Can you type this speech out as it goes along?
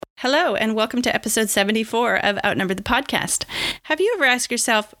Hello, and welcome to episode 74 of Outnumbered the Podcast. Have you ever asked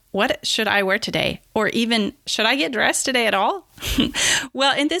yourself, what should I wear today? Or even, should I get dressed today at all?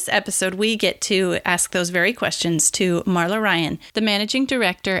 Well, in this episode, we get to ask those very questions to Marla Ryan, the managing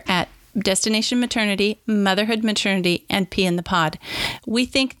director at Destination Maternity, Motherhood Maternity, and Pee in the Pod. We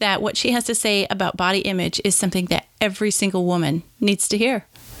think that what she has to say about body image is something that every single woman needs to hear.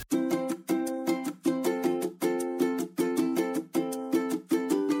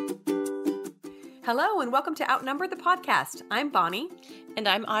 Hello, and welcome to Outnumber the Podcast. I'm Bonnie. And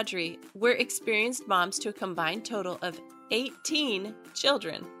I'm Audrey. We're experienced moms to a combined total of 18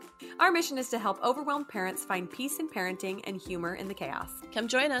 children. Our mission is to help overwhelmed parents find peace in parenting and humor in the chaos. Come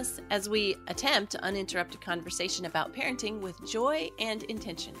join us as we attempt uninterrupted conversation about parenting with joy and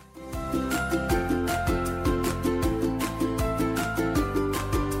intention.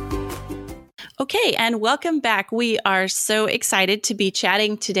 Okay, and welcome back. We are so excited to be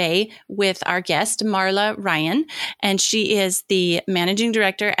chatting today with our guest, Marla Ryan, and she is the managing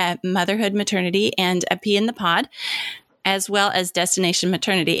director at Motherhood Maternity and a Pee in the Pod, as well as Destination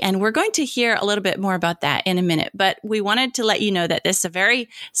Maternity. And we're going to hear a little bit more about that in a minute, but we wanted to let you know that this is a very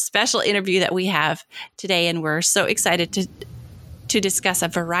special interview that we have today, and we're so excited to discuss a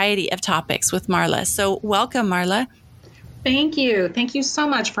variety of topics with Marla. So welcome, Marla. Thank you. Thank you so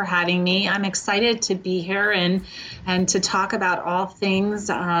much for having me. I'm excited to be here and to talk about all things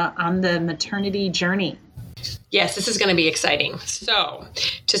on the maternity journey. Yes, this is going to be exciting. So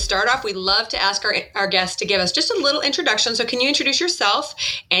to start off, we love to ask our guests to give us just a little introduction. So can you introduce yourself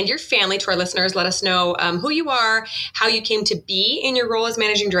and your family to our listeners? Let us know who you are, how you came to be in your role as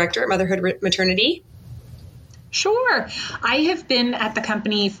managing director at Motherhood Maternity. Sure. I have been at the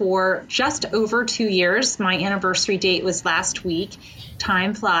company for just over 2 years. My anniversary date was last week.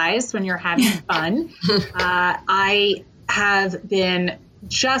 Time flies when you're having fun. I have been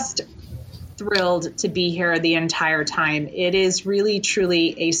just thrilled to be here the entire time. It is really,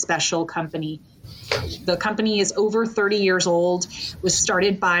 truly a special company. The company is over 30 years old, was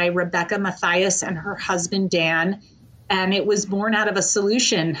started by Rebecca Mathias and her husband, Dan. And it was born out of a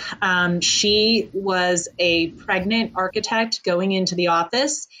solution. She was a pregnant architect going into the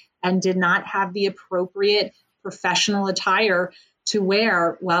office and did not have the appropriate professional attire to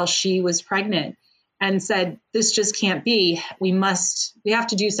wear while she was pregnant, and said, this just can't be. We have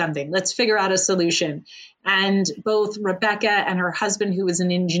to do something. Let's figure out a solution. And both Rebecca and her husband, who was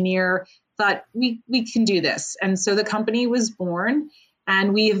an engineer, thought we can do this. And so the company was born,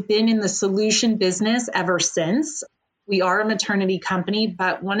 and we have been in the solution business ever since. We are a maternity company,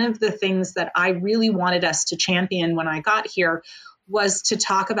 but one of the things that I really wanted us to champion when I got here was to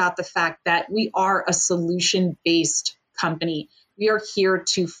talk about the fact that we are a solution-based company. We are here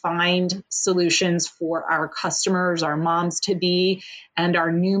to find solutions for our customers, our moms-to-be, and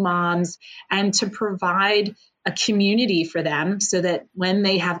our new moms, and to provide a community for them so that when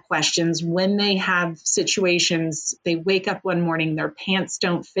they have questions, when they have situations, they wake up one morning, their pants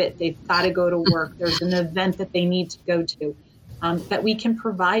don't fit, they've got to go to work, there's an event that they need to go to, that we can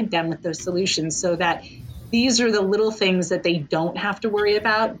provide them with those solutions so that these are the little things that they don't have to worry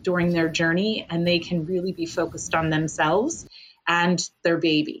about during their journey, and they can really be focused on themselves and their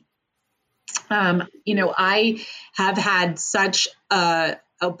baby. I have had such a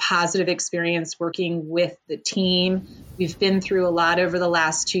positive experience working with the team. We've been through a lot over the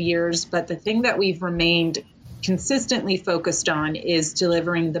last 2 years, but the thing that we've remained consistently focused on is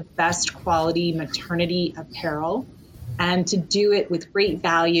delivering the best quality maternity apparel, and to do it with great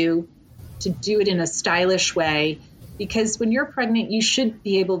value, to do it in a stylish way, because when you're pregnant, you should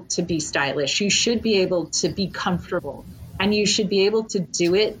be able to be stylish. You should be able to be comfortable, and you should be able to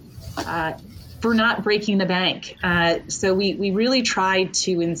do it for not breaking the bank. So we really tried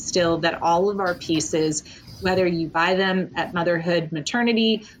to instill that all of our pieces, whether you buy them at Motherhood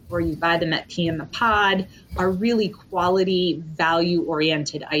Maternity or you buy them at Pee in the Pod, are really quality,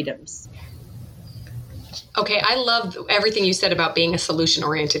 value-oriented items. Okay, I love everything you said about being a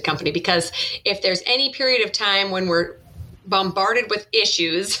solution-oriented company, because if there's any period of time when we're bombarded with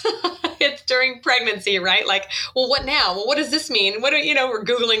issues, it's during pregnancy, right? Like, well, what now? Well, what does this mean? We're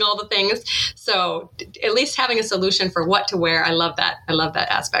Googling all the things. So at least having a solution for what to wear. I love that. I love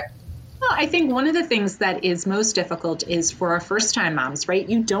that aspect. Well, I think one of the things that is most difficult is for our first-time moms, right?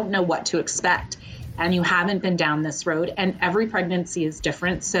 You don't know what to expect, and you haven't been down this road, and every pregnancy is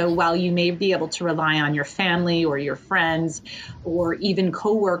different. So while you may be able to rely on your family or your friends or even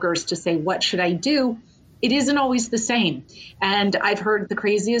coworkers to say, what should I do? It isn't always the same. And I've heard the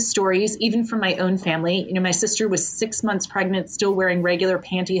craziest stories, even from my own family. My sister was 6 months pregnant, still wearing regular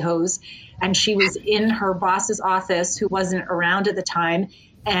pantyhose. And she was in her boss's office, who wasn't around at the time.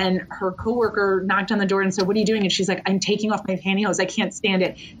 And her coworker knocked on the door and said, "What are you doing?" And she's like, "I'm taking off my pantyhose. I can't stand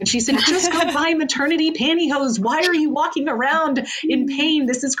it." And she said, "Just go buy maternity pantyhose. Why are you walking around in pain?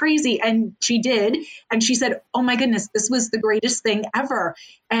 This is crazy." And she did. And she said, "Oh my goodness, this was the greatest thing ever."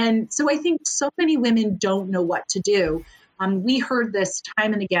 And so I think so many women don't know what to do. We heard this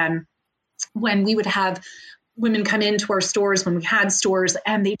time and again when we would have women come into our stores, when we had stores,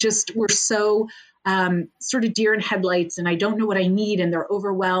 and they just were so sort of deer in headlights, and I don't know what I need, and they're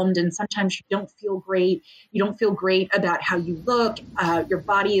overwhelmed, and sometimes you don't feel great. You don't feel great about how you look. Your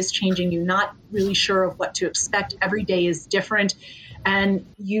body is changing. You're not really sure of what to expect. Every day is different, and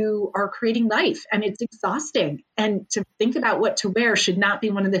you are creating life, and it's exhausting. And to think about what to wear should not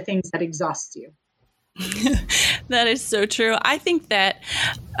be one of the things that exhausts you. That is so true. I think that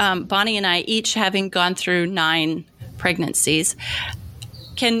Bonnie and I, each having gone through 9 pregnancies,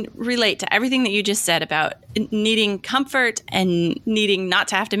 can relate to everything that you just said about needing comfort and needing not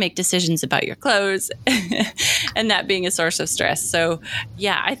to have to make decisions about your clothes and that being a source of stress. So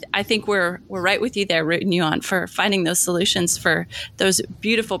yeah, I think we're right with you there, rooting you on for finding those solutions for those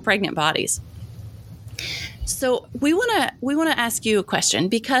beautiful pregnant bodies. So we want to ask you a question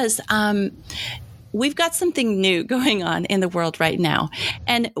because we've got something new going on in the world right now.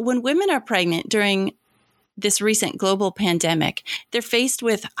 And when women are pregnant during this recent global pandemic, they're faced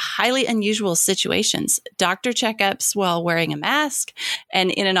with highly unusual situations, doctor checkups while wearing a mask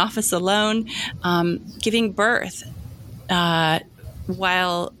and in an office alone, giving birth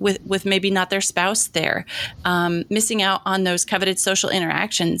while with maybe not their spouse there, missing out on those coveted social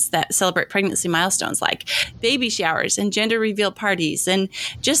interactions that celebrate pregnancy milestones like baby showers and gender reveal parties, and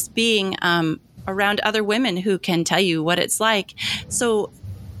just being around other women who can tell you what it's like. So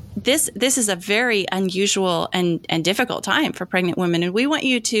this is a very unusual and difficult time for pregnant women. And we want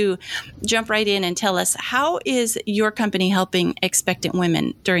you to jump right in and tell us, how is your company helping expectant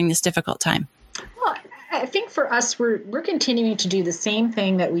women during this difficult time? Well, I think for us, we're continuing to do the same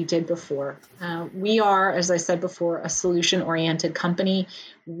thing that we did before. We are, as I said before, a solution-oriented company.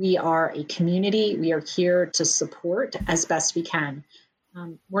 We are a community. We are here to support as best we can.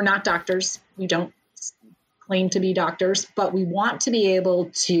 We're not doctors. We don't claim to be doctors, but we want to be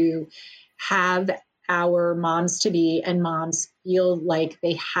able to have our moms-to-be and moms feel like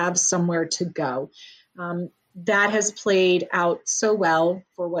they have somewhere to go. That has played out so well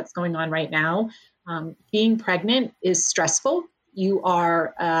for what's going on right now. Being pregnant is stressful. You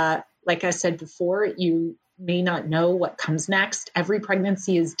are, like I said before, you may not know what comes next. Every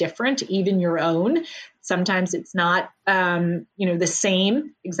pregnancy is different, even your own. Sometimes it's not,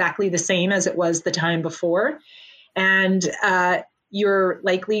 exactly the same as it was the time before. And you're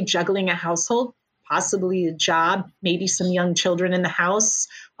likely juggling a household, possibly a job, maybe some young children in the house,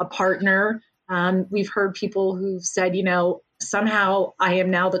 a partner. We've heard people who've said, somehow I am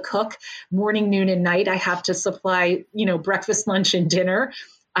now the cook, morning, noon, and night. I have to supply, breakfast, lunch, and dinner.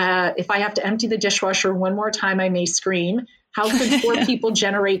 If I have to empty the dishwasher one more time, I may scream. How could 4 people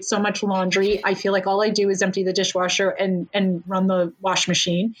generate so much laundry? I feel like all I do is empty the dishwasher and run the wash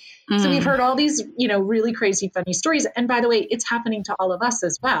machine. So we've heard all these, really crazy, funny stories. And by the way, it's happening to all of us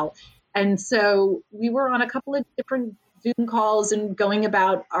as well. And so we were on a couple of different Zoom calls and going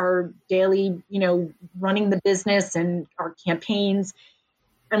about our daily, running the business and our campaigns.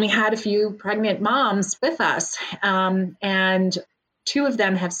 And we had a few pregnant moms with us. And 2 of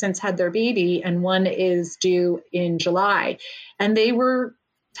them have since had their baby, and 1 is due in July. And they were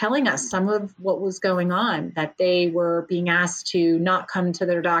telling us some of what was going on, that they were being asked to not come to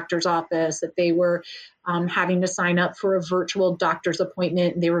their doctor's office, that they were having to sign up for a virtual doctor's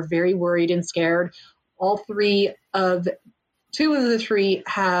appointment. And they were very worried and scared. 2 of the 3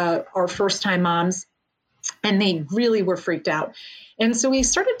 are first-time moms, and they really were freaked out. And so we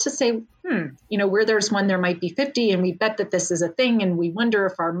started to say, where there's 1, there might be 50, and we bet that this is a thing. And we wonder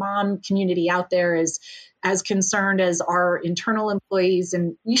if our mom community out there is as concerned as our internal employees,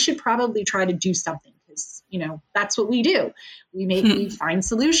 and we should probably try to do something because, that's what we do. We find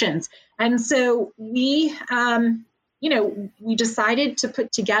solutions. And so we decided to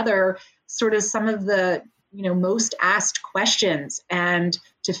put together sort of some of the, most asked questions and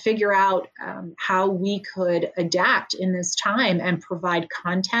to figure out how we could adapt in this time and provide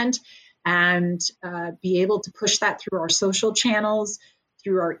content and be able to push that through our social channels,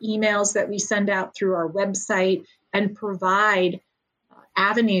 through our emails that we send out, through our website, and provide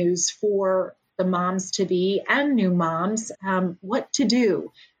avenues for the moms to be and new moms what to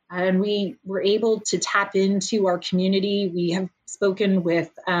do. And we were able to tap into our community. We have spoken with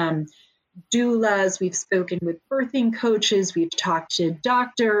doulas, we've spoken with birthing coaches, we've talked to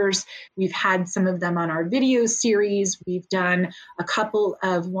doctors, we've had some of them on our video series, we've done a couple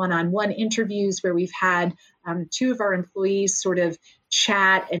of one-on-one interviews where we've had two of our employees sort of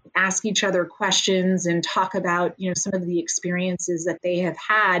chat and ask each other questions and talk about, some of the experiences that they have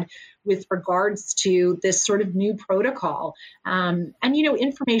had with regards to this sort of new protocol. And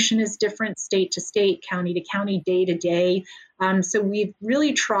information is different state to state, county to county, day to day. So we've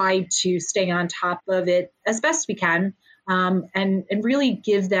really tried to stay on top of it as best we can, and really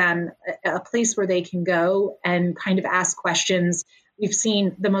give them a place where they can go and kind of ask questions. We've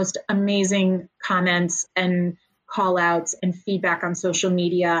seen the most amazing comments and call outs and feedback on social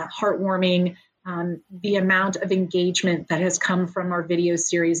media, heartwarming. The amount of engagement that has come from our video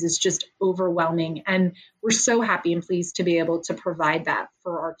series is just overwhelming. And we're so happy and pleased to be able to provide that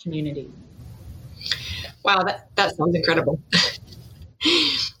for our community. Wow, that sounds incredible.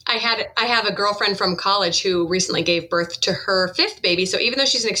 I have a girlfriend from college who recently gave birth to her fifth baby. So even though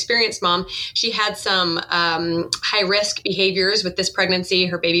she's an experienced mom, she had some high risk behaviors with this pregnancy.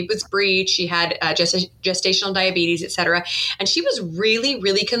 Her baby was breech. She had gestational diabetes, et cetera. And she was really,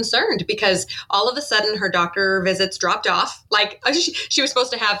 really concerned because all of a sudden her doctor visits dropped off. Like she was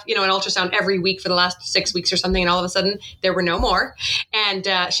supposed to have, an ultrasound every week for the last 6 weeks or something. And all of a sudden there were no more. And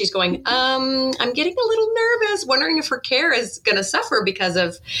she's going, I'm getting a little nervous, wondering if her care is going to suffer because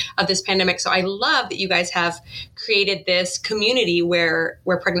of this pandemic. So I love that you guys have created this community where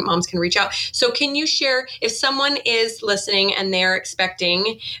pregnant moms can reach out. So can you share, if someone is listening and they're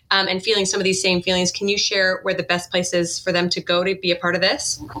expecting and feeling some of these same feelings, can you share where the best place is for them to go to be a part of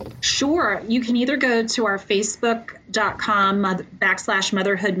this? Sure. You can either go to our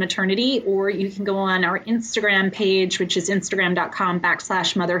Facebook.com/motherhood maternity, or you can go on our Instagram page, which is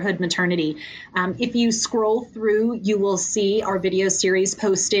Instagram.com/motherhood maternity. If you scroll through, you will see our video series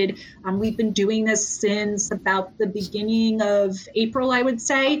posted. We've been doing this since about the beginning of April, I would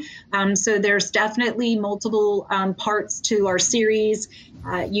say. So there's definitely multiple parts to our series.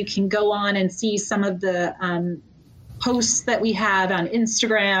 You can go on and see some of the posts that we have on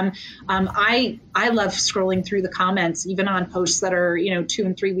Instagram. I love scrolling through the comments, even on posts that are 2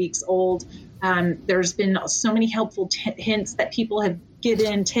 and 3 weeks old. There's been so many helpful hints that people have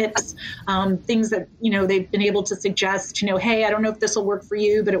given, tips, things that they've been able to suggest. Hey, I don't know if this will work for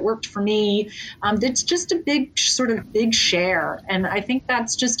you, but it worked for me. It's just a big share, and I think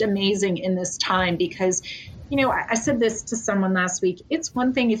that's just amazing in this time because. I said this to someone last week. It's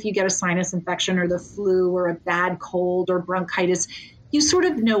one thing if you get a sinus infection or the flu or a bad cold or bronchitis, you sort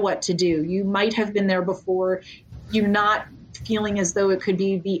of know what to do. You might have been there before. You're not feeling as though it could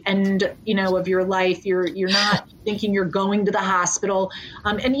be the end, of your life. You're not thinking you're going to the hospital.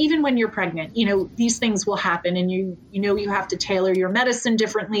 And even when you're pregnant, these things will happen, and you have to tailor your medicine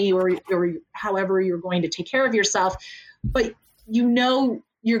differently or however you're going to take care of yourself. But you're going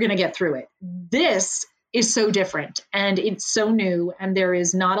to get through it. This is so different and it's so new, and there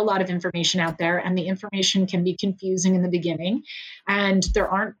is not a lot of information out there, and the information can be confusing in the beginning, and there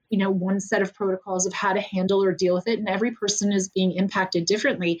aren't one set of protocols of how to handle or deal with it, and every person is being impacted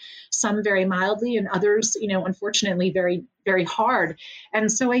differently, some very mildly and others unfortunately very, very hard. And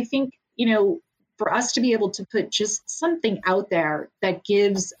so I think for us to be able to put just something out there that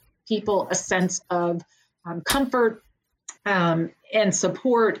gives people a sense of comfort and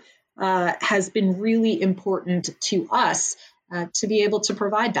support has been really important to us to be able to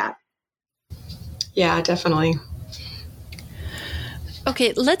provide that. Yeah, definitely.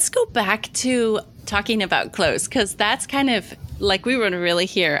 Okay, let's go back to talking about clothes, because that's kind of like we want to really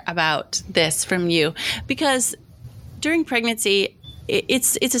hear about this from you, because during pregnancy,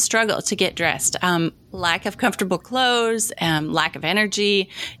 it's a struggle to get dressed. Lack of comfortable clothes, lack of energy,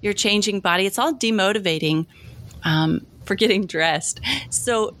 your changing body, it's all demotivating. For getting dressed.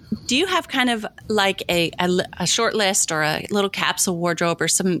 So do you have kind of like a short list or a little capsule wardrobe or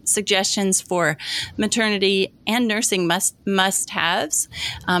some suggestions for maternity and nursing must-haves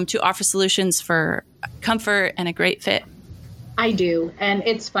to offer solutions for comfort and a great fit? I do. And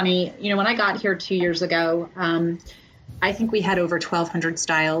it's funny, when I got here 2 years ago, I think we had over 1,200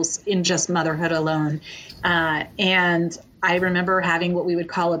 styles in just motherhood alone. And I remember having what we would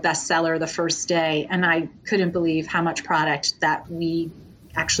call a bestseller the first day, and I couldn't believe how much product that we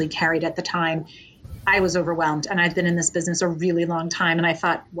actually carried at the time. I was overwhelmed, and I've been in this business a really long time, and I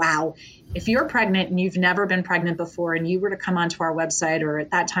thought, wow, if you're pregnant and you've never been pregnant before and you were to come onto our website or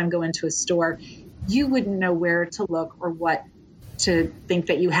at that time go into a store, you wouldn't know where to look or what to think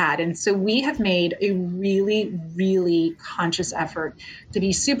that you had. And so we have made a really, really conscious effort to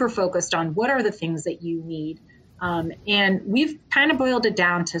be super focused on what are the things that you need. And we've kind of boiled it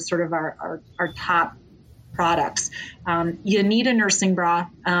down to sort of our top products. You need a nursing bra,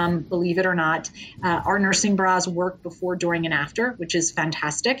 believe it or not. Our nursing bras work before, during, and after, which is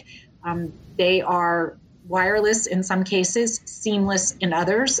fantastic. They are wireless in some cases, seamless in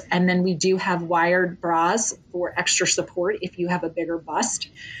others. And then we do have wired bras for extra support if you have a bigger bust.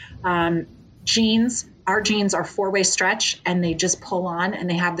 Jeans, our jeans are 4-way stretch and they just pull on, and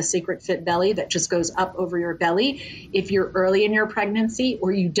they have the secret fit belly that just goes up over your belly. If you're early in your pregnancy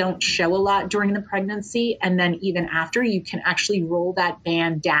or you don't show a lot during the pregnancy, and then even after, you can actually roll that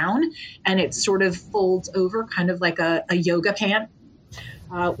band down and it sort of folds over kind of like a yoga pant.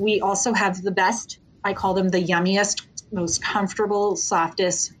 We also have the best, I call them the yummiest, most comfortable,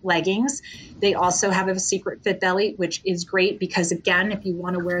 softest leggings. They also have a secret fit belly, which is great because, again, if you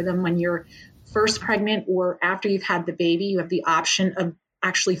want to wear them when you're first pregnant or after you've had the baby, you have the option of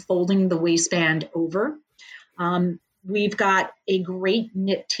actually folding the waistband over. We've got a great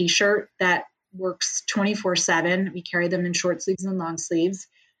knit t-shirt that works 24/7. We carry them in short sleeves and long sleeves.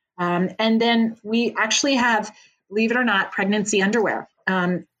 And then we actually have, believe it or not, pregnancy underwear.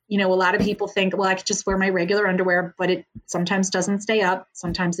 A lot of people think, well, I could just wear my regular underwear, but it sometimes doesn't stay up.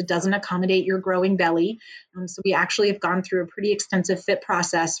 Sometimes it doesn't accommodate your growing belly. So we actually have gone through a pretty extensive fit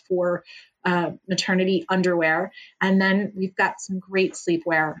process for maternity underwear. And then we've got some great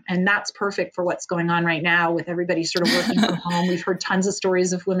sleepwear, and that's perfect for what's going on right now with everybody sort of working from home. We've heard tons of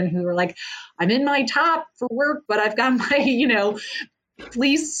stories of women who are like, I'm in my top for work, but I've got my,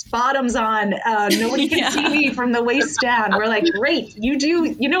 fleece bottoms on. Nobody can see me from the waist down. We're like, great, you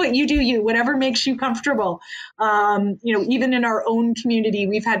do, what you do, whatever makes you comfortable. Even in our own community,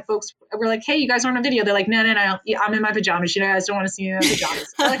 we've had folks, we're like, hey, you guys aren't on video. They're like, no, I'm in my pajamas. You guys don't want to see me in my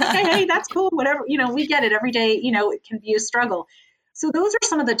pajamas. We're like, okay, hey, that's cool. Whatever, we get it every day. It can be a struggle. So those are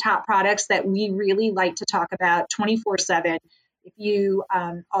some of the top products that we really like to talk about 24/7. If you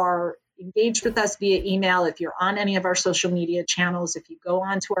are engaged with us via email, if you're on any of our social media channels, if you go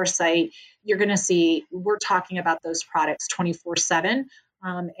onto our site, you're going to see we're talking about those products 24/7.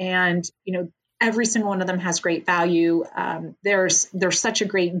 Every single one of them has great value. There's such a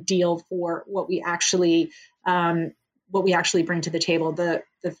great deal for what we actually bring to the table. The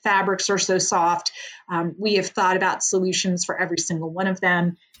fabrics are so soft. We have thought about solutions for every single one of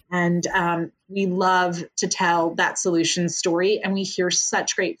them. And we love to tell that solution story. And we hear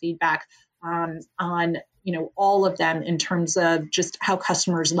such great feedback on all of them in terms of just how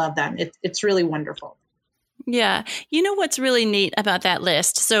customers love them. It's really wonderful. Yeah. What's really neat about that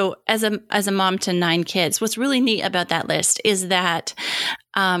list? So as a mom to 9 kids, what's really neat about that list is that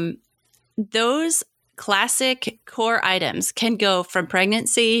those classic core items can go from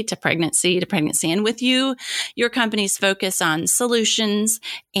pregnancy to pregnancy to pregnancy. And with your company's focus on solutions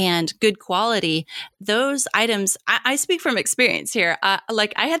and good quality, those items, I speak from experience here. I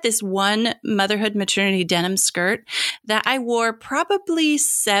had this one motherhood maternity denim skirt that I wore probably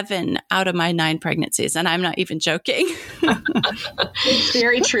 7 out of my 9 pregnancies. And I'm not even joking. It's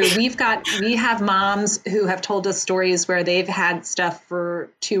very true. We have moms who have told us stories where they've had stuff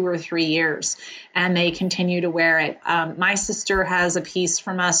for 2 or 3 years and they continue to wear it. My sister has a piece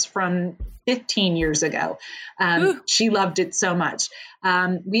from us from 15 years ago. She loved it so much.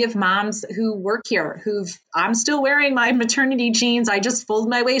 We have moms who work here I'm still wearing my maternity jeans. I just fold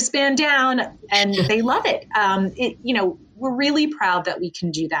my waistband down and they love it. We're really proud that we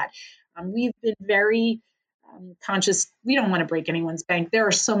can do that. We've been very conscious. We don't want to break anyone's bank. There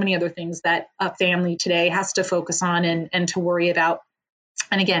are so many other things that a family today has to focus on and to worry about.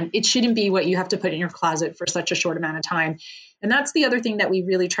 And again, it shouldn't be what you have to put in your closet for such a short amount of time. And that's the other thing that we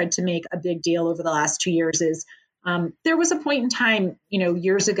really tried to make a big deal over the last 2 years is there was a point in time,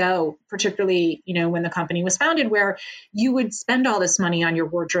 years ago, particularly, when the company was founded, where you would spend all this money on your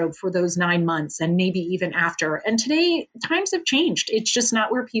wardrobe for those 9 months and maybe even after. And today times have changed. It's just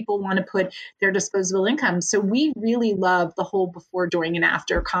not where people want to put their disposable income. So we really love the whole before, during, and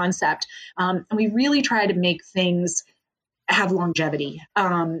after concept. And we really try to make things have longevity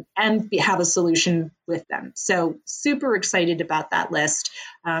and have a solution with them. So super excited about that list.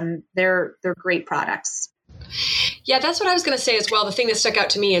 They're great products. Yeah, that's what I was going to say as well. The thing that stuck out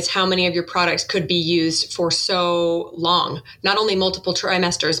to me is how many of your products could be used for so long, not only multiple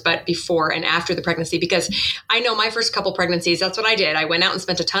trimesters, but before and after the pregnancy. Because I know my first couple pregnancies, that's what I did. I went out and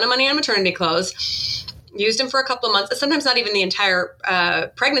spent a ton of money on maternity clothes, used them for a couple of months, sometimes not even the entire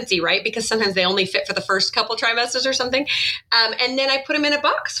pregnancy, right? Because sometimes they only fit for the first couple trimesters or something. And then I put them in a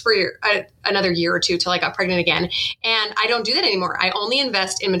box for another year or two till I got pregnant again. And I don't do that anymore. I only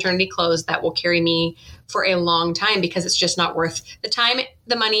invest in maternity clothes that will carry me for a long time because it's just not worth the time,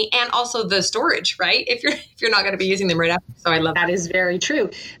 the money, and also the storage, right? If you're not going to be using them right after. So I love that. That is very true.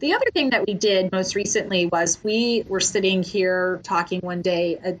 The other thing that we did most recently was we were sitting here talking one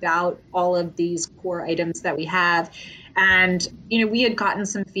day about all of these core items that we have. And, we had gotten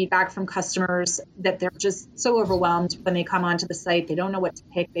some feedback from customers that they're just so overwhelmed when they come onto the site. They don't know what to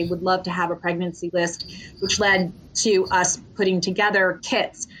pick. They would love to have a pregnancy list, which led to us putting together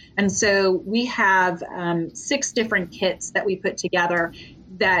kits. And so we have 6 different kits that we put together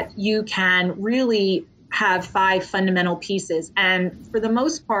that you can really have 5 fundamental pieces. And for the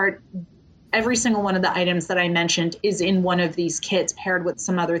most part, every single one of the items that I mentioned is in one of these kits paired with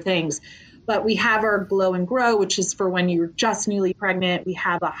some other things. But we have our Glow and Grow, which is for when you're just newly pregnant. We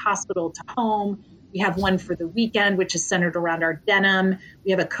have a hospital to home. We have one for the weekend, which is centered around our denim.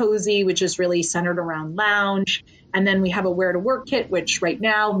 We have a Cozy, which is really centered around lounge. And then we have a Wear to Work kit, which right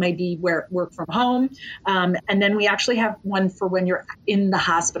now may be work from home. And then we actually have one for when you're in the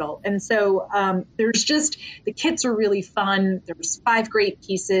hospital. And so the kits are really fun. There's 5 great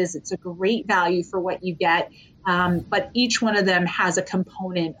pieces. It's a great value for what you get. But each one of them has a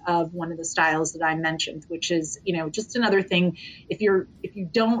component of one of the styles that I mentioned, which is, just another thing. If you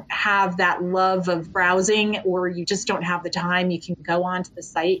don't have that love of browsing, or you just don't have the time, you can go onto the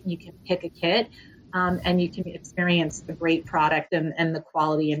site and you can pick a kit, and you can experience the great product and the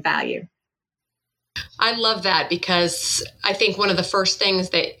quality and value. I love that, because I think one of the first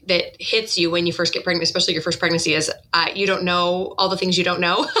things that hits you when you first get pregnant, especially your first pregnancy, is you don't know all the things you don't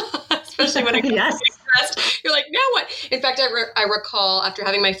know, especially when it comes yes. to breast. You're like, now what? In fact, I recall after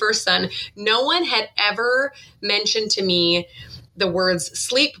having my first son, no one had ever mentioned to me the words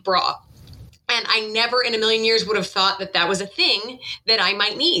sleep bra. And I never in a million years would have thought that was a thing that I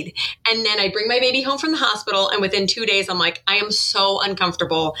might need. And then I bring my baby home from the hospital, and within 2 days, I'm like, I am so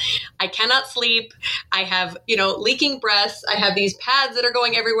uncomfortable. I cannot sleep. I have, leaking breasts. I have these pads that are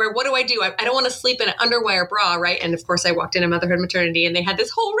going everywhere. What do? I don't want to sleep in an underwire bra, right? And of course, I walked into Motherhood Maternity, and they had this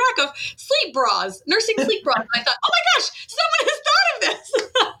whole rack of sleep bras, nursing sleep bras. And I thought, oh my gosh, someone has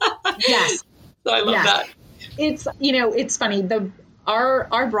thought of this. Yes. So I love that. It's, it's funny.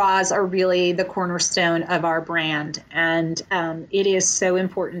 Our bras are really the cornerstone of our brand, and it is so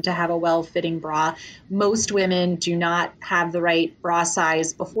important to have a well-fitting bra. Most women do not have the right bra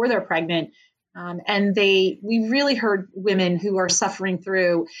size before they're pregnant, and we really heard women who are suffering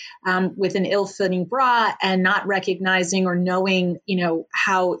through with an ill-fitting bra and not recognizing or knowing,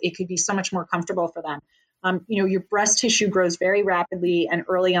 how it could be so much more comfortable for them. Your breast tissue grows very rapidly and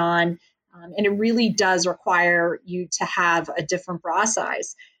early on. And it really does require you to have a different bra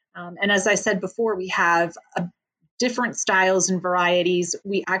size. And as I said before, we have different styles and varieties.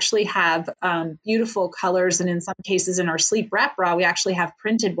 We actually have beautiful colors. And in some cases in our sleep wrap bra, we actually have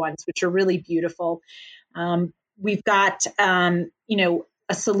printed ones, which are really beautiful. We've got, a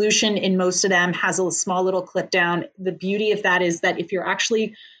solution in most of them has a small little clip down. The beauty of that is that if you're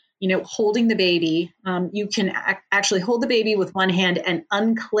actually holding the baby, you can actually hold the baby with one hand and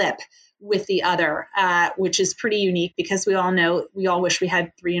unclip with the other, which is pretty unique, because we all wish we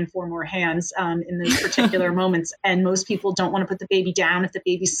had 3 and 4 more hands in those particular moments. And most people don't want to put the baby down if the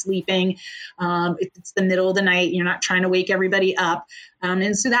baby's sleeping. If it's the middle of the night, you're not trying to wake everybody up.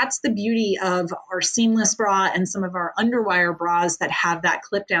 And so that's the beauty of our seamless bra and some of our underwire bras that have that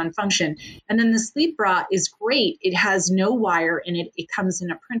clip down function. And then the sleep bra is great. It has no wire in it. It comes in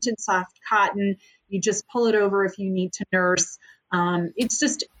a printed soft cotton. You just pull it over if you need to nurse.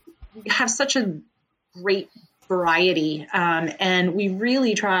 We have such a great variety, and we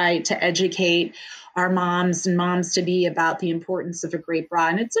really try to educate our moms and moms to be about the importance of a great bra.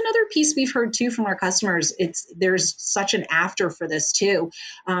 And it's another piece we've heard too from our customers. There's such an after for this too.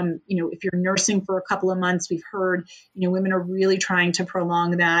 If you're nursing for a couple of months, we've heard, women are really trying to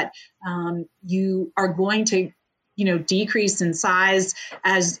prolong that. You are going to decrease in size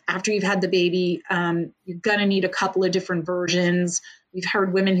as after you've had the baby. You're going to need a couple of different versions. We've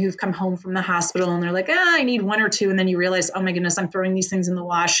heard women who've come home from the hospital and they're like, I need 1 or 2. And then you realize, oh my goodness, I'm throwing these things in the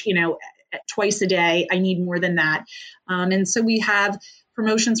wash, twice a day. I need more than that. And so we have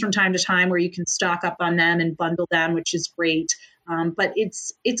promotions from time to time where you can stock up on them and bundle them, which is great. But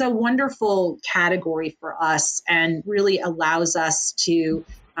it's a wonderful category for us and really allows us to,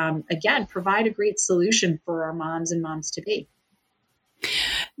 again, provide a great solution for our moms and moms to be.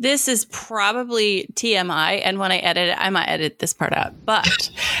 This is probably TMI, and when I edit it, I might edit this part out.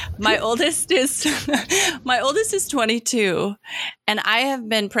 But my oldest is 22, and I have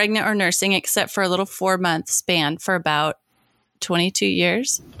been pregnant or nursing, except for a little 4-month span, for about 22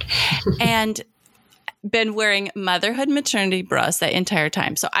 years. And been wearing motherhood maternity bras that entire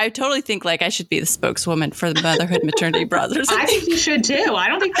time. So I totally think like I should be the spokeswoman for the motherhood maternity bras or something. I think you should too. I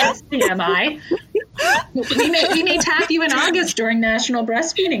don't think that's TMI. We may tap you in August during National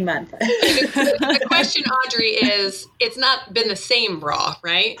Breastfeeding Month. The question, Audrey, is it's not been the same bra,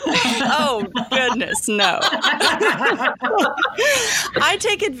 right? Oh, goodness, no. I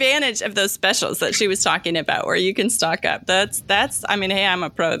take advantage of those specials that she was talking about where you can stock up. That's. I mean, hey, I'm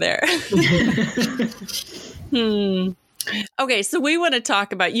a pro there. Okay, so we want to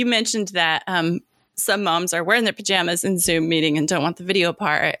talk about, you mentioned that some moms are wearing their pajamas in Zoom meeting and don't want the video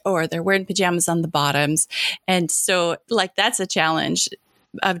part, or they're wearing pajamas on the bottoms. And so like that's a challenge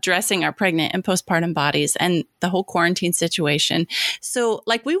of dressing our pregnant and postpartum bodies and the whole quarantine situation. So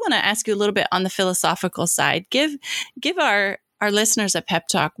like we want to ask you a little bit on the philosophical side. Give our listeners a pep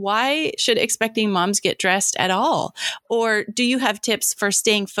talk. Why should expecting moms get dressed at all? Or do you have tips for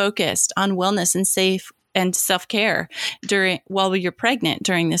staying focused on wellness and safe and self-care while you're pregnant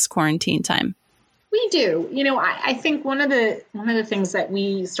during this quarantine time? We do. I think one of the things that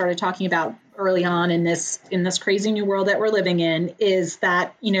we started talking about early on in this crazy new world that we're living in is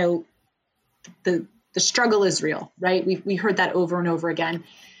that, the struggle is real, right? We heard that over and over again.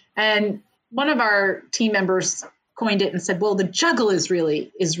 And one of our team members coined it and said, well, the juggle is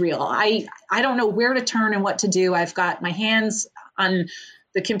real. I don't know where to turn and what to do. I've got my hands on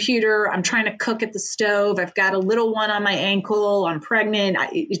the computer. I'm trying to cook at the stove. I've got a little one on my ankle. I'm pregnant.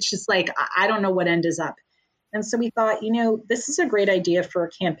 It's just like, I don't know what end is up. And so we thought, this is a great idea for a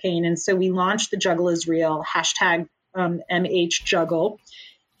campaign. And so we launched the Juggle is Real, hashtag #MHJuggle.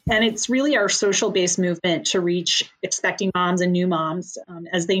 And it's really our social-based movement to reach expecting moms and new moms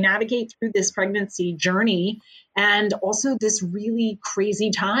as they navigate through this pregnancy journey and also this really crazy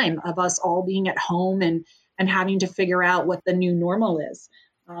time of us all being at home and having to figure out what the new normal is.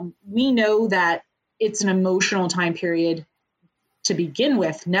 We know that it's an emotional time period to begin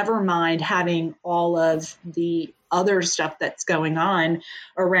with, never mind having all of the other stuff that's going on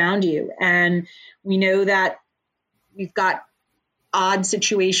around you. And we know that we've got odd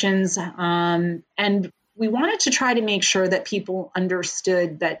situations, and we wanted to try to make sure that people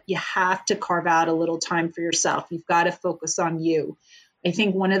understood that you have to carve out a little time for yourself. You've got to focus on you. I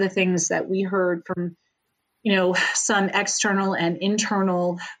think one of the things that we heard from some external and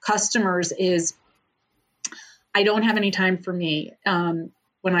internal customers is, I don't have any time for me.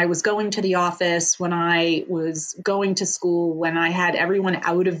 When I was going to the office, when I was going to school, when I had everyone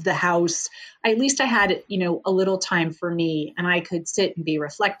out of the house, at least I had, a little time for me, and I could sit and be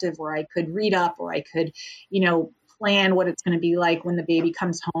reflective, or I could read up, or I could, plan what it's going to be like when the baby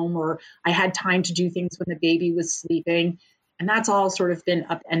comes home, or I had time to do things when the baby was sleeping. And that's all sort of been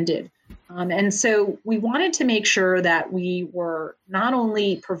upended. And so we wanted to make sure that we were not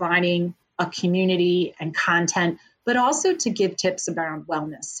only providing a community and content, but also to give tips around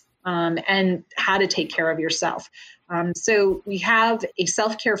wellness and how to take care of yourself. So we have a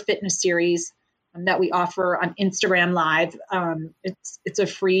self-care fitness series that we offer on Instagram Live. It's a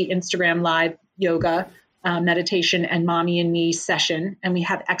free Instagram Live yoga, meditation, and mommy and me session. And we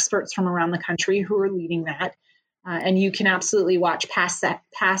have experts from around the country who are leading that. And you can absolutely watch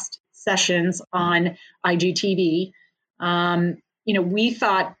past sessions on IGTV. We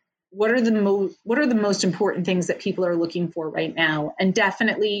thought, what are the most important things that people are looking for right now? And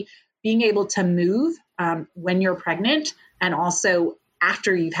definitely being able to move when you're pregnant, and also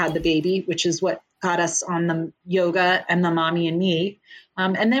after you've had the baby, which is what got us on the yoga and the mommy and me.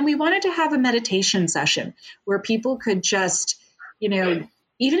 And then we wanted to have a meditation session where people could just, even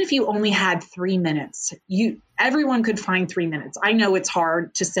if you only had 3 minutes, everyone could find 3 minutes. I know it's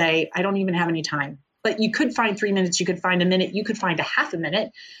hard to say, I don't even have any time, but you could find 3 minutes, you could find a minute, you could find a half a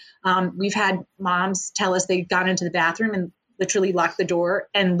minute. We've had moms tell us they've gone into the bathroom and literally locked the door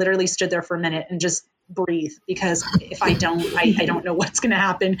and literally stood there for a minute and just breathe, because if I don't, I don't know what's going to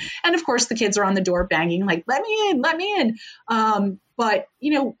happen. And of course the kids are on the door banging like, let me in. But,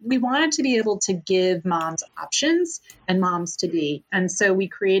 we wanted to be able to give moms options and moms to be. And so we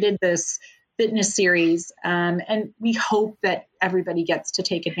created this fitness series, and we hope that everybody gets to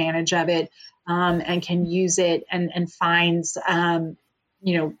take advantage of it and can use it and finds,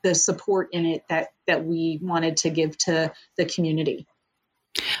 the support in it that we wanted to give to the community.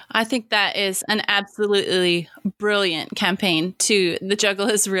 I think that is an absolutely brilliant campaign to the Juggle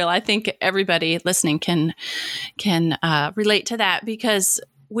is Real. I think everybody listening can relate to that, because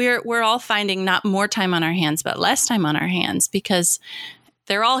we're all finding not more time on our hands, but less time on our hands, because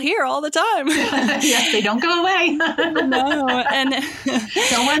they're all here all the time. Yes, they don't go away. No, and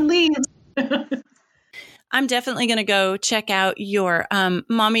no one leaves. I'm definitely going to go check out your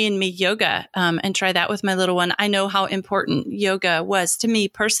Mommy and Me yoga and try that with my little one. I know how important yoga was to me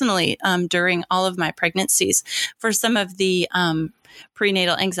personally during all of my pregnancies for some of the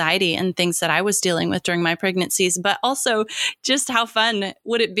prenatal anxiety and things that I was dealing with during my pregnancies, but also just how fun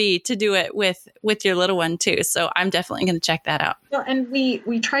would it be to do it with your little one too. So I'm definitely going to check that out. Well, and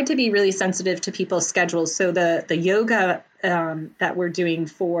we tried to be really sensitive to people's schedules. So the yoga that we're doing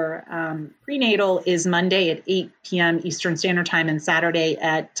for prenatal is Monday at 8 p.m. Eastern Standard Time and Saturday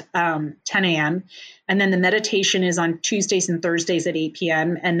at 10 a.m. And then the meditation is on Tuesdays and Thursdays at 8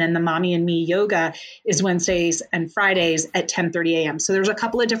 p.m. And then the Mommy and Me yoga is Wednesdays and Fridays at 10:30 a.m. So there's a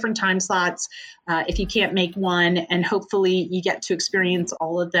couple of different time slots if you can't make one, and hopefully you get to experience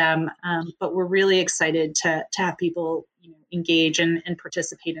all of them. But we're really excited to have people engage and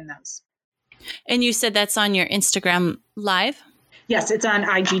participate in those. And you said that's on your Instagram Live? Yes, it's on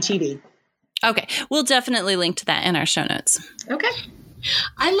IGTV. Okay. We'll definitely link to that in our show notes. Okay.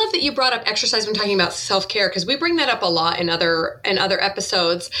 I love that you brought up exercise when talking about self-care, because we bring that up a lot in other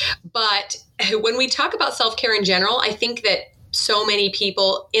episodes. But when we talk about self-care in general, I think that so many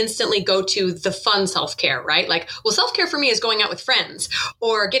people instantly go to the fun self-care, right? Like, well, self-care for me is going out with friends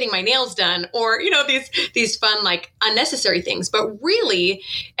or getting my nails done or, these fun, like unnecessary things. But really,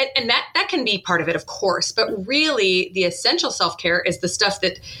 and that can be part of it, of course, but really the essential self-care is the stuff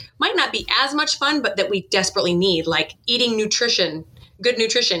that might not be as much fun, but that we desperately need, like eating good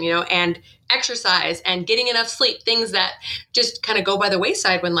nutrition, and exercise and getting enough sleep, things that just kind of go by the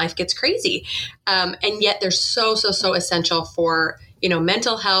wayside when life gets crazy. And yet they're so essential for,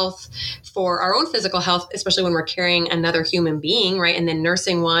 mental health, for our own physical health, especially when we're carrying another human being, right? And then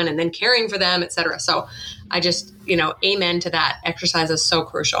nursing one and then caring for them, et cetera. So I just, amen to that. Exercise is so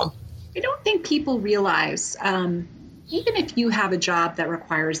crucial. I don't think people realize, even if you have a job that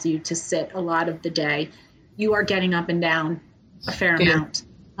requires you to sit a lot of the day, you are getting up and down a fair amount.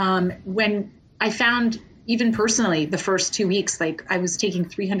 When I found, even personally, the first 2 weeks, like I was taking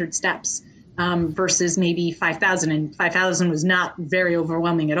 300 steps versus maybe 5,000, and 5,000 was not very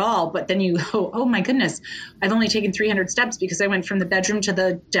overwhelming at all. But then you go, oh my goodness, I've only taken 300 steps because I went from the bedroom to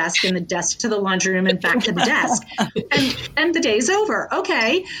the desk and the desk to the laundry room and back to the desk, and the day's over.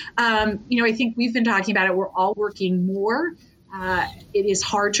 Okay. I think we've been talking about it. We're all working more. It is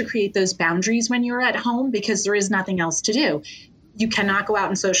hard to create those boundaries when you're at home because there is nothing else to do. You cannot go out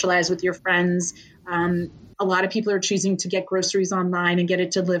and socialize with your friends. A lot of people are choosing to get groceries online and get it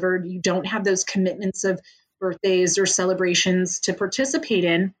delivered. You don't have those commitments of birthdays or celebrations to participate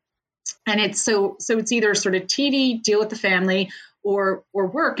in. And it's so it's either sort of TV, deal with the family, or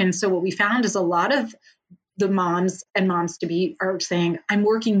work. And so what we found is a lot of the moms and moms to be are saying, I'm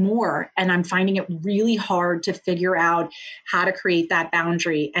working more and I'm finding it really hard to figure out how to create that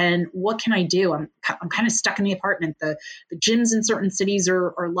boundary. And what can I do? I'm kind of stuck in the apartment. The gyms in certain cities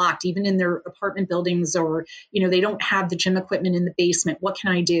are locked, even in their apartment buildings, or, they don't have the gym equipment in the basement. What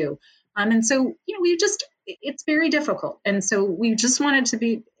can I do? And so, it's very difficult. And so we just wanted to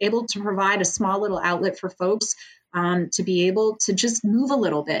be able to provide a small little outlet for folks to be able to just move a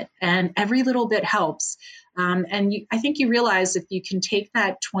little bit, and every little bit helps. I think you realize if you can take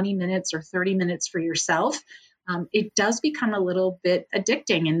that 20 minutes or 30 minutes for yourself, it does become a little bit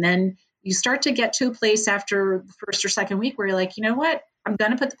addicting. And then you start to get to a place after the first or second week where you're like, you know what? I'm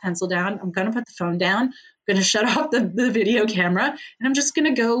going to put the pencil down. I'm going to put the phone down. I'm going to shut off the video camera, and I'm just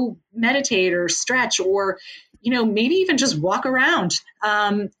going to go meditate or stretch or, maybe even just walk around,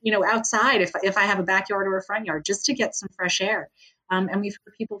 outside if I have a backyard or a front yard, just to get some fresh air. And we've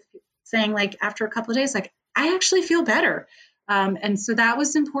heard people saying, like, after a couple of days, like, I actually feel better. And so that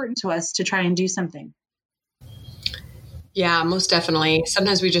was important to us to try and do something. Yeah, most definitely.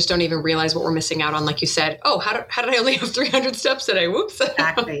 Sometimes we just don't even realize what we're missing out on. Like you said, oh, how did I only have 300 steps today? Whoops.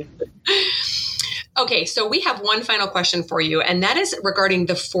 Exactly. Okay, so we have one final question for you, and that is regarding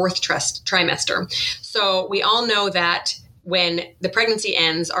the fourth trimester. So we all know that when the pregnancy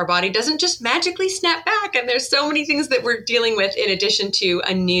ends, our body doesn't just magically snap back. And there's so many things that we're dealing with in addition to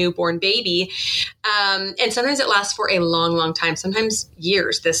a newborn baby. And sometimes it lasts for a long, long time, sometimes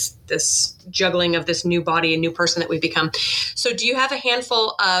years, this juggling of this new body, a new person that we've become. So do you have a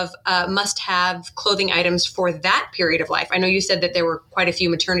handful of must-have clothing items for that period of life? I know you said that there were quite a few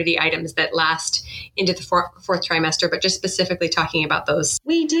maternity items that last into the fourth trimester, but just specifically talking about those.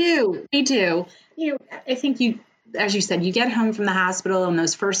 We do. I think as you said, you get home from the hospital, and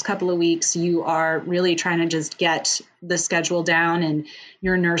those first couple of weeks, you are really trying to just get the schedule down, and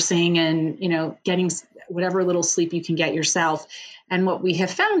you're nursing and, getting whatever little sleep you can get yourself. And what we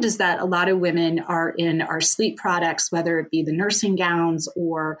have found is that a lot of women are in our sleep products, whether it be the nursing gowns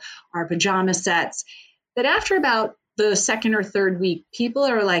or our pajama sets. that after about the second or third week, people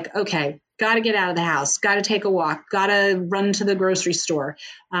are like, okay, got to get out of the house, got to take a walk, got to run to the grocery store.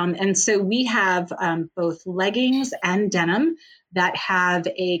 And so we have both leggings and denim that have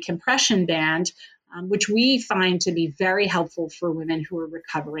a compression band, which we find to be very helpful for women who are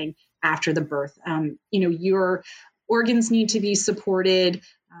recovering after the birth. Your organs need to be supported.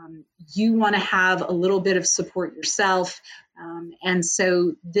 You want to have a little bit of support yourself. And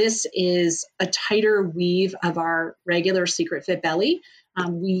so this is a tighter weave of our regular Secret Fit belly.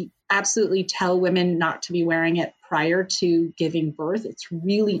 We absolutely tell women not to be wearing it prior to giving birth. It's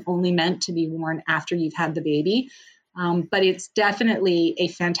really only meant to be worn after you've had the baby. But it's definitely a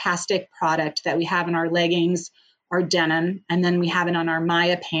fantastic product that we have in our leggings, our denim, and then we have it on our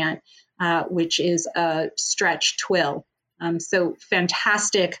Maya pant, which is a stretch twill. So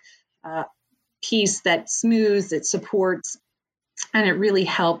fantastic piece that smooths, it supports, and it really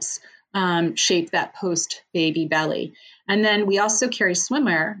helps shape that post-baby belly. And then we also carry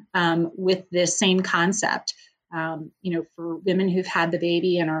swimwear with this same concept. For women who've had the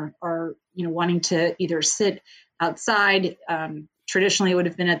baby and are wanting to either sit outside. Traditionally, it would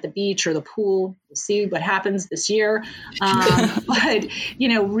have been at the beach or the pool. We'll see what happens this year. But,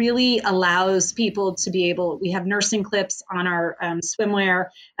 really allows people to be able, we have nursing clips on our swimwear,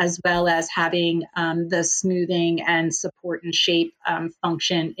 as well as having the smoothing and support and shape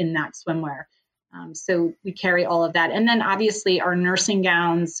function in that swimwear. So we carry all of that. And then obviously our nursing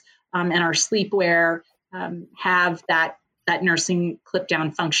gowns and our sleepwear have that nursing clip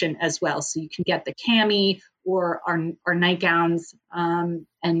down function as well. So you can get the cami or our nightgowns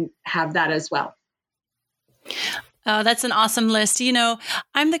and have that as well. Oh, that's an awesome list.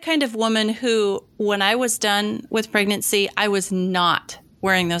 I'm the kind of woman who, when I was done with pregnancy, I was not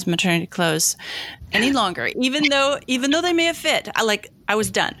wearing those maternity clothes any longer, even though they may have fit. I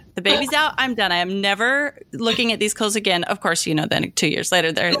was done. The baby's out. I'm done. I am never looking at these clothes again. Of course, then 2 years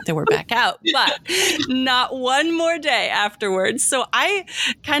later, they were back out, but not one more day afterwards. So I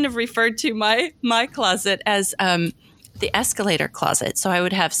kind of referred to my closet as the escalator closet. So I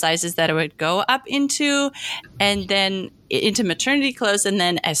would have sizes that I would go up into, and then into maternity clothes. And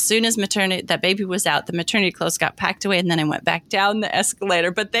then as soon as that baby was out, the maternity clothes got packed away, and then I went back down the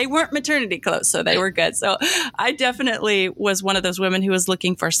escalator, but they weren't maternity clothes, so they were good. So I definitely was one of those women who was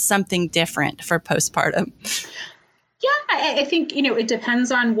looking for something different for postpartum. Yeah, I think, it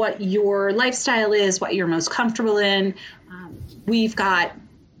depends on what your lifestyle is, what you're most comfortable in. We've got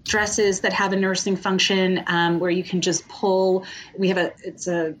dresses that have a nursing function where you can just pull. It's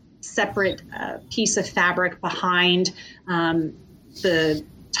a separate piece of fabric behind the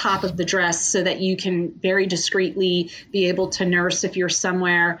top of the dress so that you can very discreetly be able to nurse if you're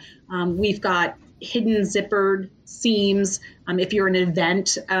somewhere. We've got hidden zippered seams. If you're an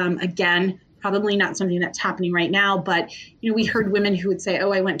event, again, probably not something that's happening right now, but we heard women who would say, oh,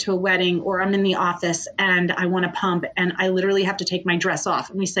 I went to a wedding, or I'm in the office and I want to pump and I literally have to take my dress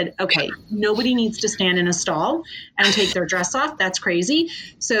off. And we said, okay, nobody needs to stand in a stall and take their dress off. That's crazy.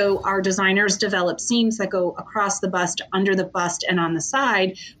 So our designers develop seams that go across the bust, under the bust, and on the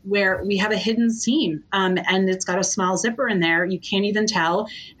side, where we have a hidden seam and it's got a small zipper in there. You can't even tell,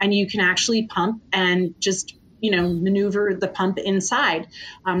 and you can actually pump and just maneuver the pump inside.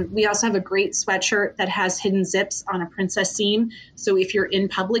 We also have a great sweatshirt that has hidden zips on a princess seam. So if you're in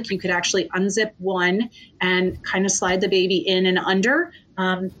public, you could actually unzip one and kind of slide the baby in and under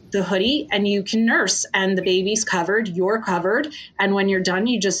the hoodie, and you can nurse, and the baby's covered, you're covered. And when you're done,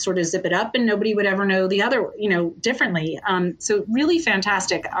 you just sort of zip it up and nobody would ever know the other, differently. So really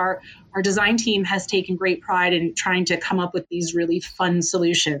fantastic. Our design team has taken great pride in trying to come up with these really fun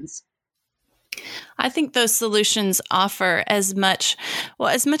solutions. I think those solutions offer as much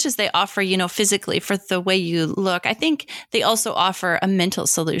as they offer, physically for the way you look. I think they also offer a mental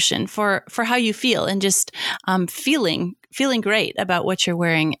solution for how you feel, and just feeling great about what you're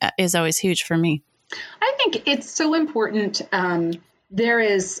wearing is always huge for me. I think it's so important. There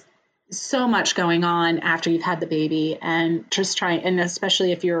is so much going on after you've had the baby, and and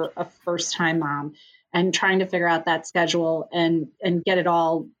especially if you're a first-time mom, and trying to figure out that schedule and get it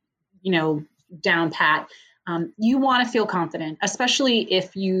all, down pat. You want to feel confident, especially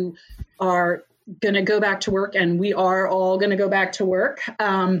if you are going to go back to work, and we are all going to go back to work.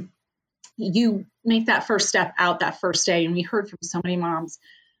 You make that first step out that first day. And we heard from so many moms,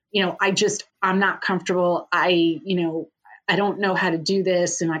 I'm not comfortable. I don't know how to do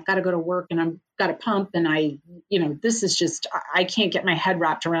this, and I've got to go to work, and I've got to pump, and this is just, I can't get my head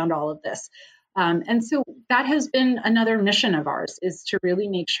wrapped around all of this. And so that has been another mission of ours, is to really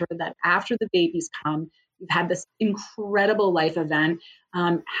make sure that after the babies come, you've had this incredible life event.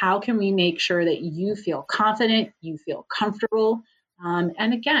 How can we make sure that you feel confident, you feel comfortable?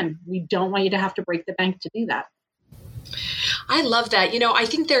 And again, we don't want you to have to break the bank to do that. I love that. I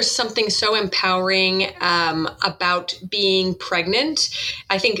think there's something so empowering about being pregnant.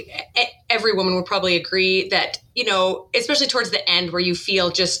 I think every woman would probably agree that, especially towards the end where you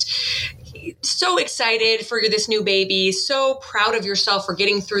feel just so excited for this new baby, so proud of yourself for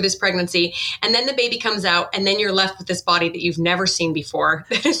getting through this pregnancy. And then the baby comes out and then you're left with this body that you've never seen before.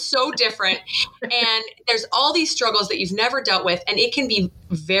 That is so different. And there's all these struggles that you've never dealt with. And it can be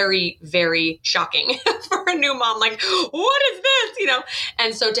very, very shocking for a new mom. Like, what is this?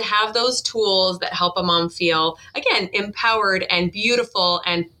 And so to have those tools that help a mom feel, again, empowered and beautiful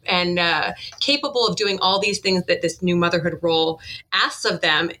and capable of doing all these things that this new motherhood role asks of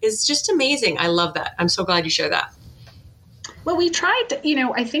them is just amazing. I love that. I'm so glad you share that. Well, we tried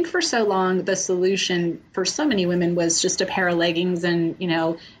to, I think for so long, the solution for so many women was just a pair of leggings and,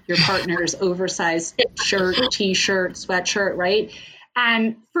 your partner's oversized shirt, t-shirt, sweatshirt, right?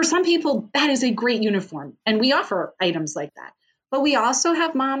 And for some people, that is a great uniform. And we offer items like that. But we also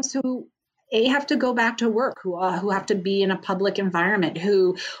have moms who have to go back to work, who have to be in a public environment,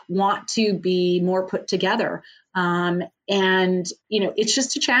 who want to be more put together. And, it's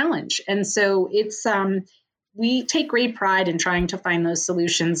just a challenge. And so we take great pride in trying to find those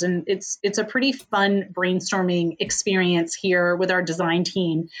solutions. And it's a pretty fun brainstorming experience here with our design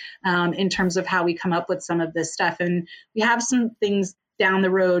team in terms of how we come up with some of this stuff. And we have some things down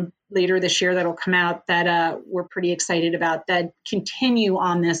the road later this year that'll come out that we're pretty excited about that continue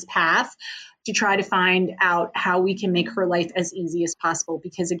on this path to try to find out how we can make her life as easy as possible.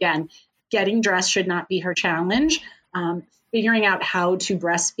 Because again, getting dressed should not be her challenge. Figuring out how to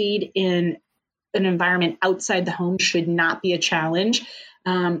breastfeed in an environment outside the home should not be a challenge.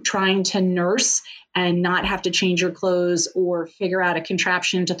 Trying to nurse and not have to change your clothes or figure out a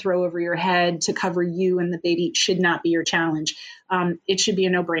contraption to throw over your head to cover you and the baby should not be your challenge. It should be a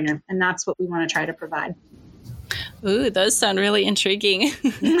no-brainer. And that's what we want to try to provide. Ooh, those sound really intriguing.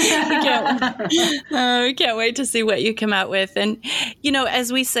 We can't wait to see what you come out with. And,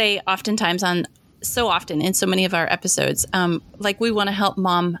 as we say oftentimes so often in so many of our episodes, we want to help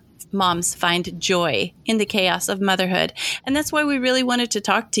moms find joy in the chaos of motherhood. And that's why we really wanted to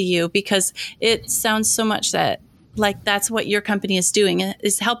talk to you, because it sounds so much that that's what your company is doing,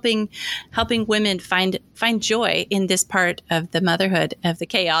 is helping women find joy in this part of the motherhood, of the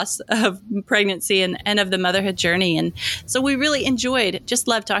chaos of pregnancy and of the motherhood journey. And so we really just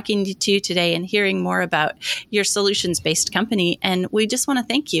love talking to you today and hearing more about your solutions-based company. And we just want to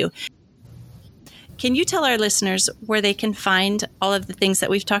thank you. Can you tell our listeners where they can find all of the things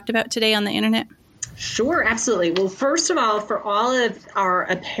that we've talked about today on the internet? Sure, absolutely. Well, first of all, for all of our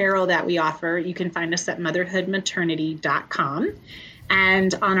apparel that we offer, you can find us at motherhoodmaternity.com.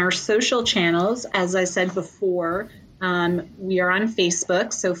 And on our social channels, as I said before, we are on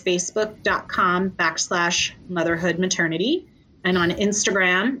Facebook. So facebook.com/motherhoodmaternity. And on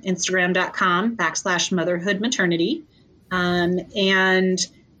instagram.com/motherhoodmaternity.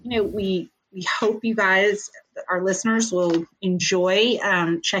 We hope you guys, our listeners, will enjoy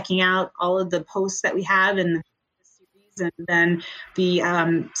checking out all of the posts that we have in the series and then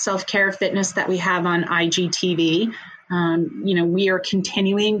the self-care fitness that we have on IGTV. We are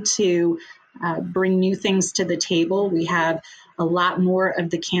continuing to bring new things to the table. We have a lot more of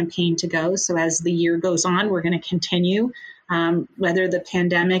the campaign to go. So as the year goes on, we're going to continue. Whether the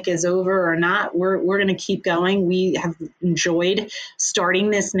pandemic is over or not, we're going to keep going. We have enjoyed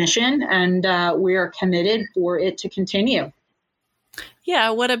starting this mission, and we are committed for it to continue. Yeah,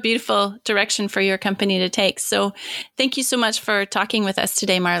 what a beautiful direction for your company to take. So thank you so much for talking with us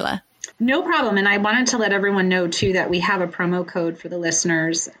today, Marla. No problem. And I wanted to let everyone know, too, that we have a promo code for the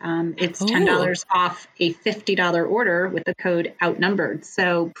listeners. It's $10 off a $50 order with the code OUTNUMBERED.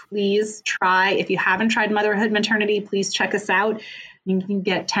 So please try. If you haven't tried Motherhood Maternity, please check us out. You can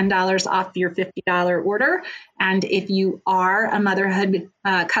get $10 off your $50 order. And if you are a Motherhood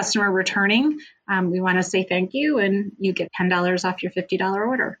customer returning, we want to say thank you, and you get $10 off your $50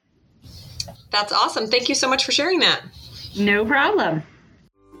 order. That's awesome. Thank you so much for sharing that. No problem.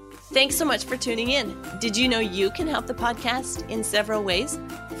 Thanks so much for tuning in. Did you know you can help the podcast in several ways?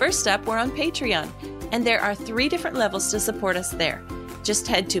 First up, we're on Patreon, and there are 3 different levels to support us there. Just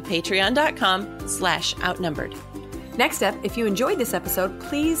head to patreon.com/outnumbered. Next up, if you enjoyed this episode,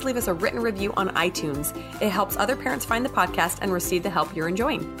 please leave us a written review on iTunes. It helps other parents find the podcast and receive the help you're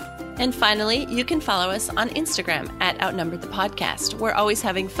enjoying. And finally, you can follow us on Instagram at Outnumbered the Podcast. We're always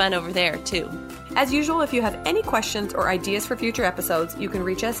having fun over there, too. As usual, if you have any questions or ideas for future episodes, you can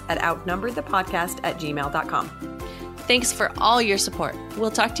reach us at outnumberedthepodcast@gmail.com. Thanks for all your support.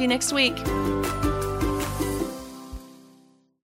 We'll talk to you next week.